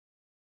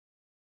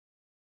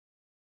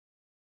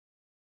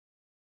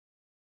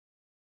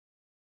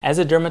As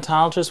a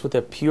dermatologist with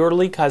a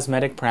purely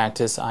cosmetic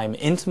practice, I am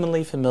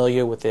intimately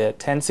familiar with the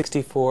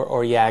 1064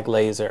 or YAG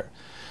laser.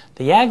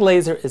 The YAG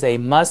laser is a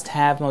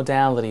must-have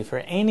modality for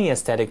any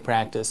aesthetic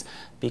practice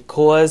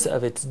because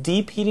of its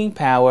deep heating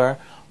power,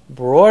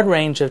 broad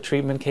range of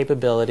treatment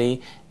capability,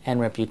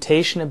 and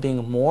reputation of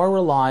being more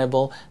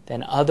reliable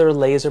than other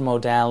laser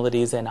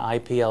modalities and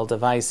IPL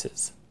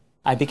devices.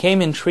 I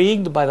became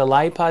intrigued by the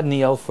LightPod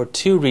Neo for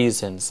two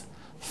reasons.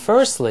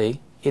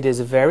 Firstly, it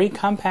is very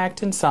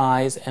compact in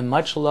size and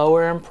much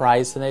lower in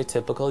price than a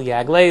typical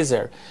YAG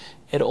laser.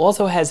 It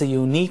also has a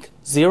unique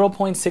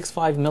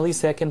 0.65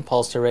 millisecond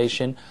pulse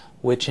duration,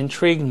 which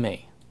intrigued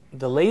me.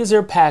 The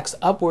laser packs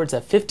upwards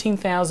of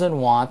 15,000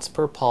 watts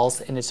per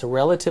pulse in its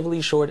relatively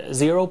short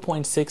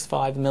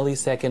 0.65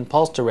 millisecond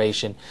pulse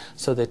duration,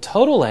 so the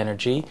total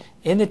energy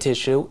in the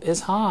tissue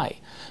is high.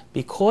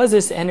 Because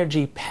this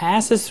energy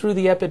passes through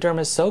the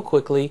epidermis so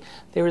quickly,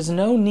 there is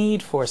no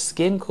need for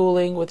skin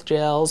cooling with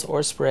gels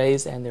or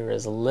sprays, and there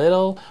is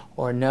little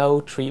or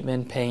no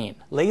treatment pain.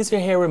 Laser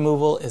hair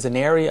removal is an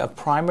area of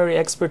primary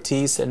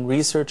expertise and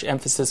research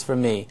emphasis for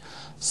me,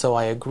 so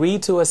I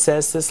agreed to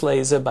assess this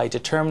laser by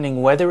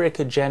determining whether it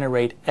could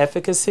generate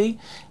efficacy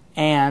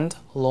and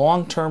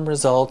long-term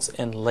results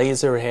in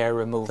laser hair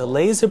removal. The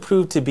laser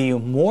proved to be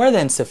more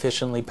than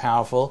sufficiently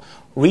powerful,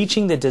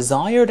 reaching the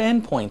desired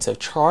endpoints of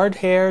charred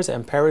hairs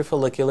and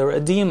perifollicular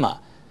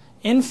edema.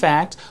 In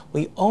fact,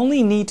 we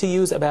only need to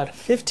use about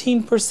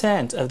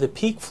 15% of the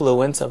peak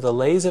fluence of the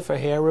laser for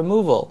hair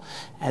removal,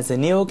 as the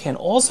Neo can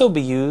also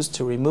be used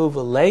to remove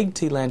leg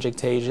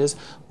telangiectasias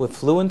with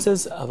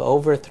fluences of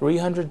over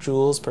 300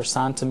 joules per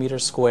centimeter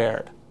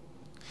squared.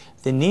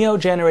 The Neo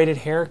generated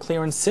hair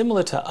clearance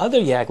similar to other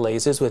YAG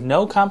lasers with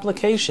no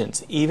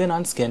complications, even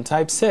on skin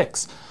type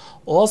 6.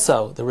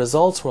 Also, the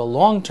results were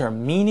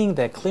long-term, meaning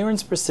that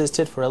clearance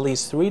persisted for at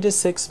least 3 to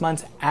 6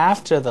 months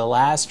after the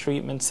last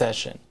treatment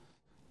session.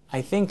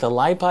 I think the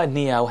LightPod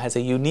Neo has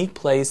a unique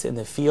place in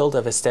the field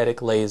of aesthetic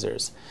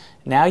lasers.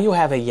 Now you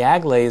have a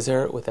YAG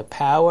laser with the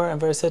power and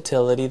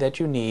versatility that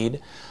you need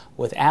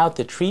without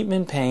the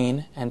treatment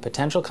pain and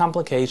potential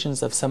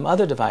complications of some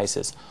other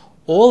devices,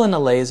 all in a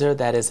laser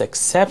that is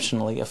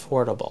exceptionally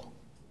affordable.